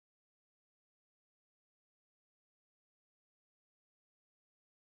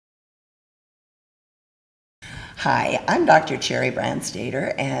Hi, I'm Dr. Cherry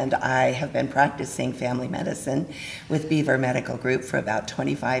Brandstater, and I have been practicing family medicine with Beaver Medical Group for about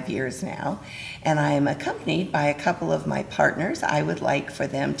 25 years now, and I am accompanied by a couple of my partners. I would like for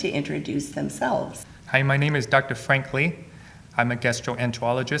them to introduce themselves. Hi, my name is Dr. Frank Lee. I'm a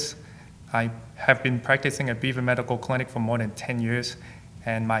gastroenterologist. I have been practicing at Beaver Medical Clinic for more than 10 years,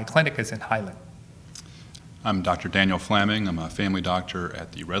 and my clinic is in Highland. I'm Dr. Daniel Flamming. I'm a family doctor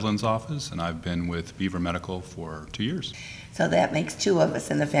at the Redlands office, and I've been with Beaver Medical for 2 years. So that makes two of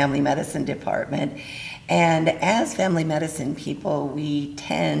us in the family medicine department. And as family medicine people, we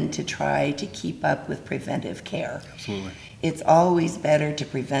tend to try to keep up with preventive care. Absolutely. It's always better to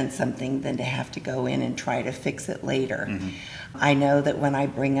prevent something than to have to go in and try to fix it later. Mm-hmm. I know that when I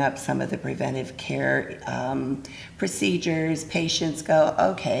bring up some of the preventive care procedures, patients go,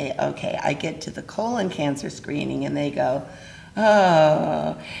 okay, I get to the colon cancer screening and they go,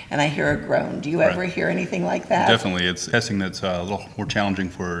 oh, and I hear a groan. Do you ever hear anything like that? Definitely. It's testing that's a little more challenging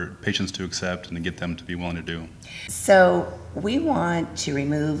for patients to accept and to get them to be willing to do. So we want to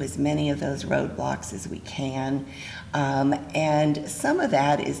remove as many of those roadblocks as we can, and some of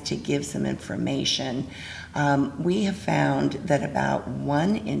that is to give some information. We have found that about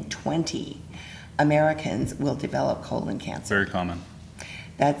 1 in 20 Americans will develop colon cancer. Very common.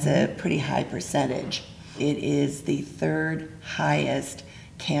 That's a pretty high percentage. It is the third highest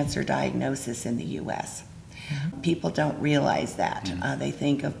cancer diagnosis in the U.S. People don't realize that. They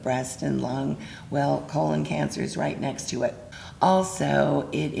think of breast and lung. Well, colon cancer is right next to it. Also,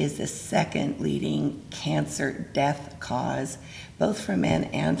 it is the second leading cancer death cause, both for men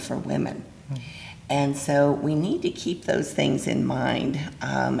and for women. And so we need to keep those things in mind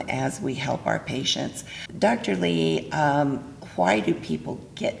as we help our patients. Dr. Lee, why do people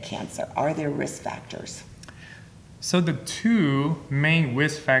get cancer? Are there risk factors? So the two main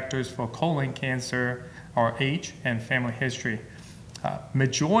risk factors for colon cancer are age and family history.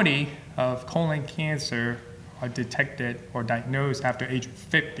 Majority of colon cancer are detected or diagnosed after age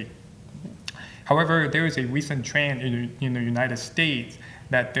 50. However, there is a recent trend in the United States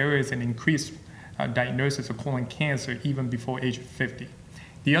that there is an increased diagnosis of colon cancer even before age 50.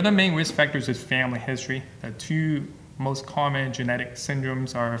 The other main risk factors is family history. The two most common genetic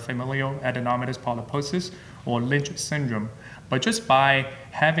syndromes are familial adenomatous polyposis or Lynch syndrome. But just by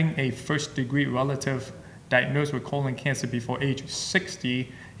having a first-degree relative diagnosed with colon cancer before age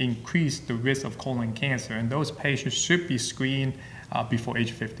 60 increase the risk of colon cancer, and those patients should be screened before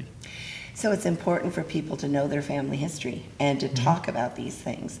age 50. So it's important for people to know their family history and to talk about these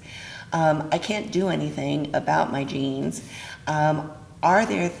things. I can't do anything about my genes. Are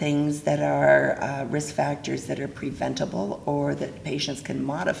there things that are risk factors that are preventable or that patients can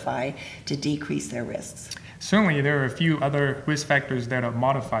modify to decrease their risks? Certainly, there are a few other risk factors that are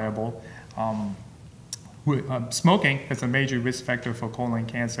modifiable. Smoking is a major risk factor for colon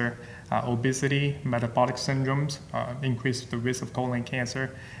cancer. Obesity, metabolic syndromes increase the risk of colon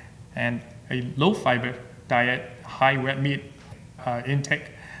cancer. And a low-fiber diet, high red meat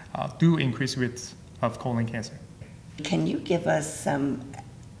intake do increase risk of colon cancer. Can you give us some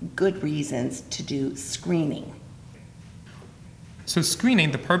good reasons to do screening? So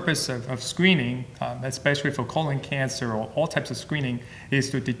screening, the purpose of screening, especially for colon cancer or all types of screening, is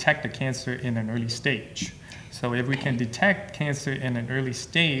to detect the cancer in an early stage. So if we can detect cancer in an early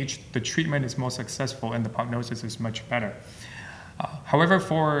stage, the treatment is more successful and the prognosis is much better. However,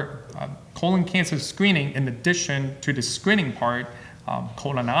 for colon cancer screening, in addition to the screening part,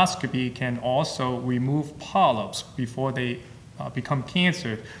 colonoscopy can also remove polyps before they become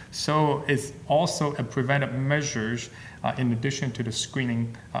cancer. So it's also a preventive measure in addition to the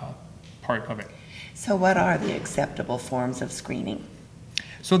screening part of it. So what are the acceptable forms of screening?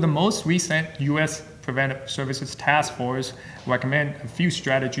 So the most recent U.S. Preventive Services Task Force recommend a few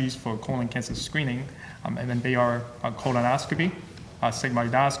strategies for colon cancer screening, and then they are colonoscopy,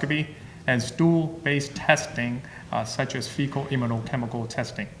 sigmoidoscopy, and stool-based testing, such as fecal immunochemical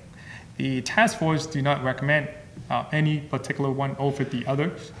testing. The task force do not recommend any particular one over the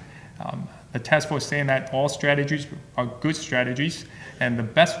others. The task force saying that all strategies are good strategies, and the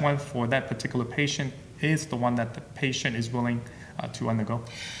best one for that particular patient is the one that the patient is willing to undergo.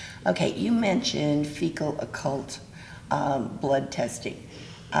 Okay, you mentioned fecal occult blood testing.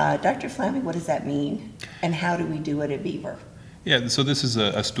 Dr. Flamming, what does that mean, and how do we do it at Beaver? Yeah, so this is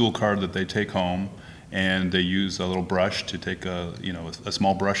a stool card that they take home, and they use a little brush to take a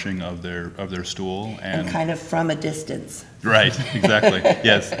small brushing of their stool And kind of from a distance. Right, exactly.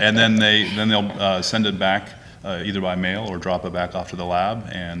 Yes, and then they'll send it back either by mail or drop it back off to the lab,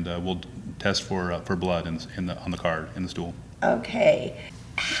 and we'll test for blood on the card in the stool. Okay,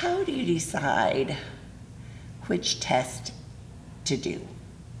 how do you decide which test to do?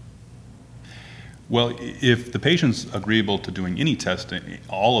 Well, if the patient's agreeable to doing any testing,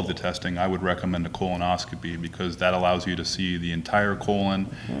 all of the testing, I would recommend a colonoscopy, because that allows you to see the entire colon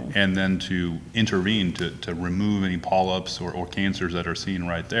and then to intervene to remove any polyps or cancers that are seen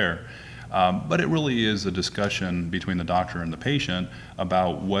right there. But it really is a discussion between the doctor and the patient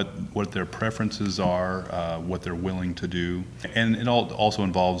about what their preferences are, what they're willing to do. And it also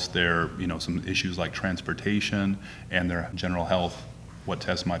involves their, some issues like transportation and their general health, what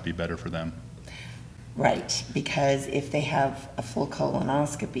tests might be better for them. Right, because if they have a full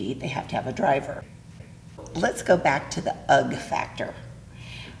colonoscopy, they have to have a driver. Let's go back to the UGG factor.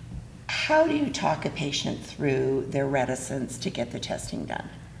 How do you talk a patient through their reticence to get the testing done?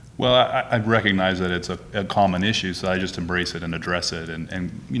 Well, I recognize that it's a common issue, so I just embrace it and address it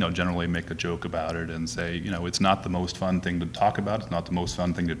and generally make a joke about it and say, it's not the most fun thing to talk about, it's not the most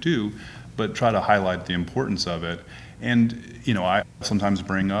fun thing to do, but try to highlight the importance of it. And, I sometimes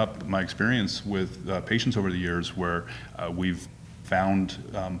bring up my experience with patients over the years where we've found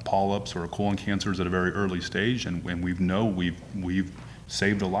polyps or colon cancers at a very early stage, and we've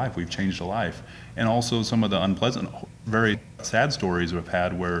saved a life, we've changed a life. And also some of the unpleasant, very sad stories we've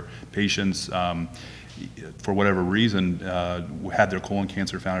had where patients, for whatever reason, had their colon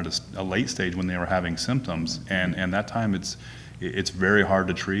cancer found at a late stage when they were having symptoms. And that time it's very hard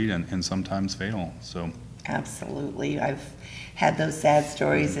to treat and sometimes fatal. So. Absolutely. I've had those sad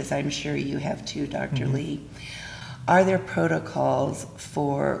stories, as I'm sure you have too, Dr. Lee. Are there protocols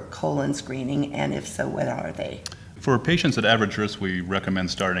for colon screening, and if so, what are they? For patients at average risk, we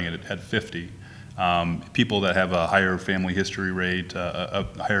recommend starting at 50. People that have a higher family history rate,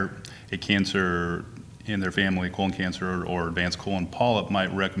 a cancer in their family, colon cancer or advanced colon polyp, might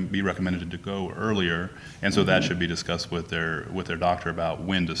be recommended to go earlier, and so that should be discussed with their doctor about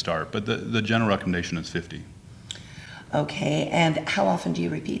when to start. But the general recommendation is 50. Okay, and how often do you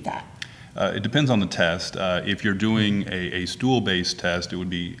repeat that? It depends on the test. If you're doing a stool-based test, it would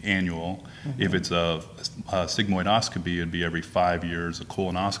be annual. If it's a sigmoidoscopy, it'd be every 5 years. A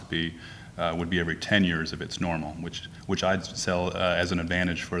colonoscopy would be every 10 years if it's normal, which I'd sell as an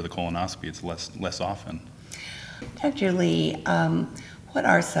advantage for the colonoscopy. It's less often. Dr. Lee, what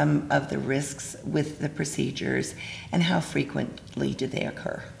are some of the risks with the procedures, and how frequently do they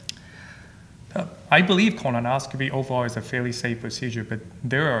occur? I believe colonoscopy overall is a fairly safe procedure, but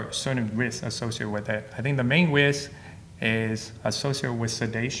there are certain risks associated with it. I think the main risk is associated with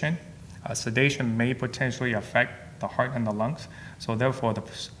sedation. Sedation may potentially affect the heart and the lungs, so therefore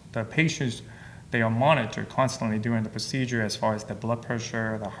the patients, they are monitored constantly during the procedure as far as the blood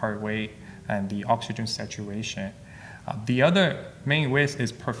pressure, the heart rate, and the oxygen saturation. The other main risk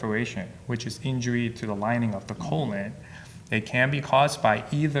is perforation, which is injury to the lining of the colon. It can be caused by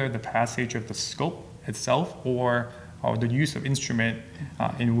either the passage of the scope itself or the use of instrument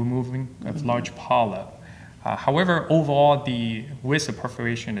in removing a large polyp. However, overall, the risk of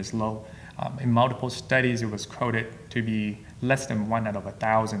perforation is low. In multiple studies, it was quoted to be less than 1 out of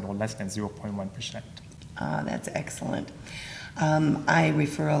 1,000 or less than 0.1%. That's excellent. I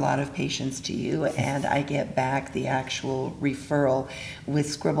refer a lot of patients to you, and I get back the actual referral with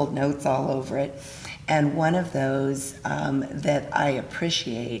scribbled notes all over it. And one of those that I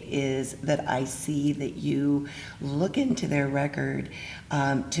appreciate is that I see that you look into their record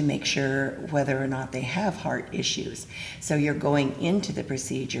to make sure whether or not they have heart issues. So you're going into the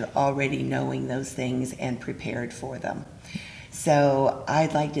procedure already knowing those things and prepared for them. So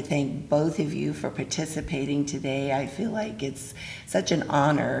I'd like to thank both of you for participating today. I feel like it's such an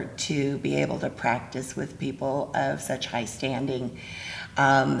honor to be able to practice with people of such high standing.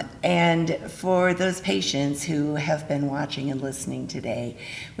 And for those patients who have been watching and listening today,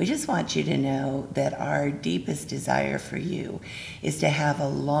 we just want you to know that our deepest desire for you is to have a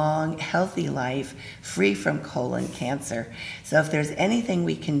long, healthy life free from colon cancer. So if there's anything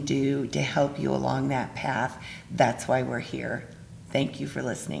we can do to help you along that path, that's why we're here. Thank you for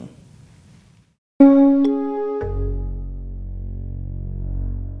listening.